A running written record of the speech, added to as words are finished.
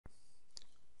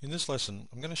In this lesson,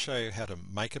 I'm going to show you how to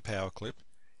make a power clip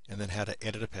and then how to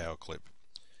edit a power clip.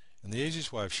 And the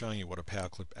easiest way of showing you what a power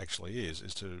clip actually is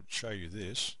to show you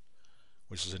this,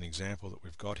 which is an example that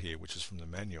we've got here, which is from the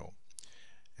manual.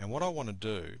 And what I want to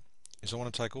do is I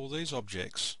want to take all these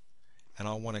objects and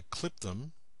I want to clip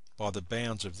them by the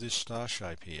bounds of this star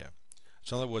shape here.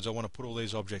 So in other words, I want to put all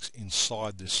these objects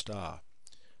inside this star.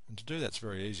 And to do that's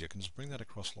very easy. I can just bring that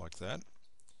across like that.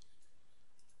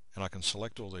 And I can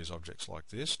select all these objects like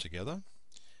this together,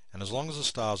 and as long as the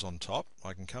star's on top,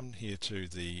 I can come here to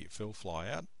the fill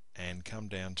flyout and come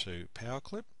down to power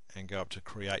clip and go up to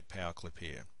create power clip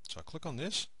here. So I click on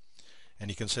this and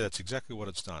you can see that's exactly what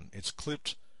it's done. It's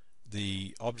clipped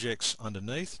the objects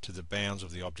underneath to the bounds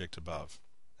of the object above,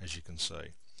 as you can see,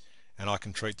 and I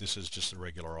can treat this as just a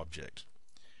regular object.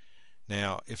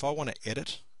 Now if I want to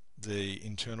edit the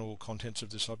internal contents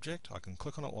of this object, I can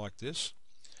click on it like this.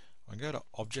 I go to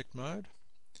object mode,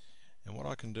 and what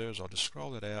I can do is I'll just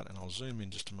scroll that out and I'll zoom in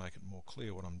just to make it more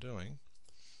clear what I'm doing.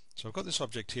 So I've got this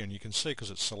object here, and you can see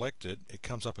because it's selected it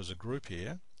comes up as a group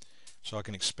here, so I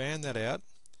can expand that out,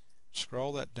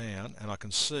 scroll that down, and I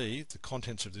can see the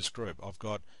contents of this group. I've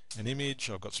got an image,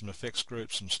 I've got some effects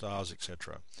groups, some stars,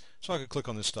 etc. So I could click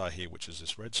on this star here, which is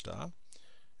this red star,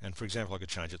 and for example I could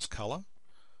change its color,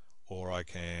 or I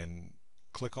can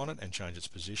click on it and change its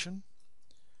position.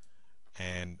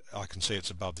 And I can see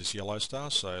it's above this yellow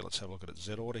star, so let's have a look at its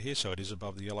Z order here. So it is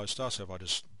above the yellow star, so if I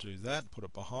just do that, put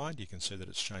it behind, you can see that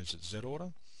it's changed its Z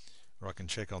order. Or I can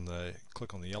click on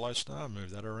the yellow star,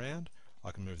 move that around.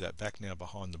 I can move that back now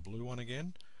behind the blue one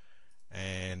again,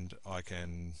 and I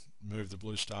can move the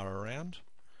blue star around.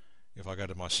 If I go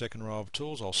to my second row of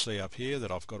tools, I'll see up here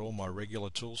that I've got all my regular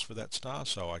tools for that star,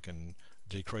 so I can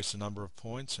decrease the number of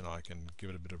points and I can give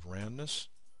it a bit of roundness.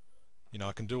 You know,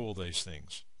 I can do all these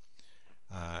things.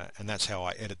 And that's how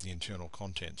I edit the internal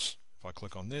contents. If I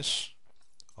click on this,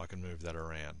 I can move that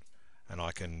around, and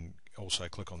I can also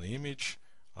click on the image.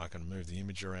 I can move the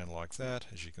image around like that,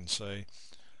 as you can see.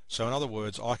 So in other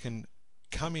words, I can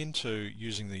come into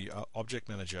using the object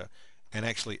manager and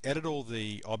actually edit all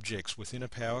the objects within a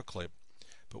power clip,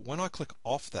 but when I click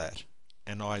off that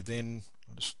and I'll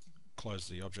just close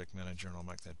the object manager and I'll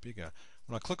make that bigger.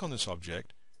 When I click on this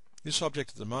object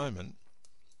at the moment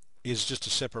is just a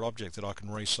separate object that I can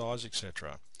resize,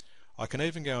 etc. I can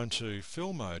even go into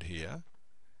fill mode here,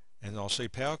 and I'll see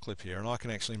power clip here, and I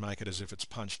can actually make it as if it's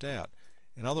punched out.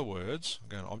 In other words, I'll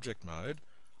go in object mode,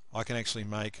 I can actually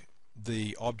make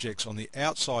the objects on the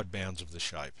outside bounds of the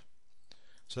shape.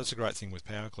 So that's a great thing with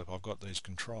power clip. I've got these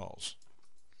controls,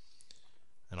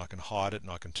 and I can hide it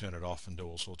and I can turn it off and do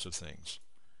all sorts of things.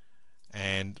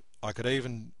 And I could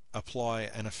even apply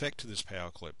an effect to this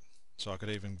power clip. So I could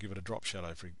even give it a drop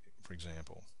shadow, for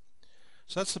example.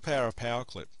 So that's the power of power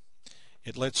clip.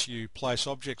 It lets you place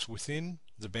objects within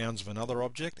the bounds of another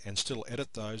object and still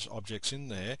edit those objects in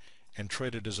there and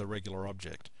treat it as a regular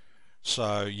object.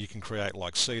 So you can create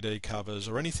like CD covers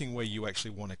or anything where you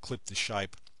actually want to clip the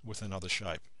shape with another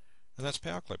shape. And that's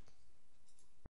power clip.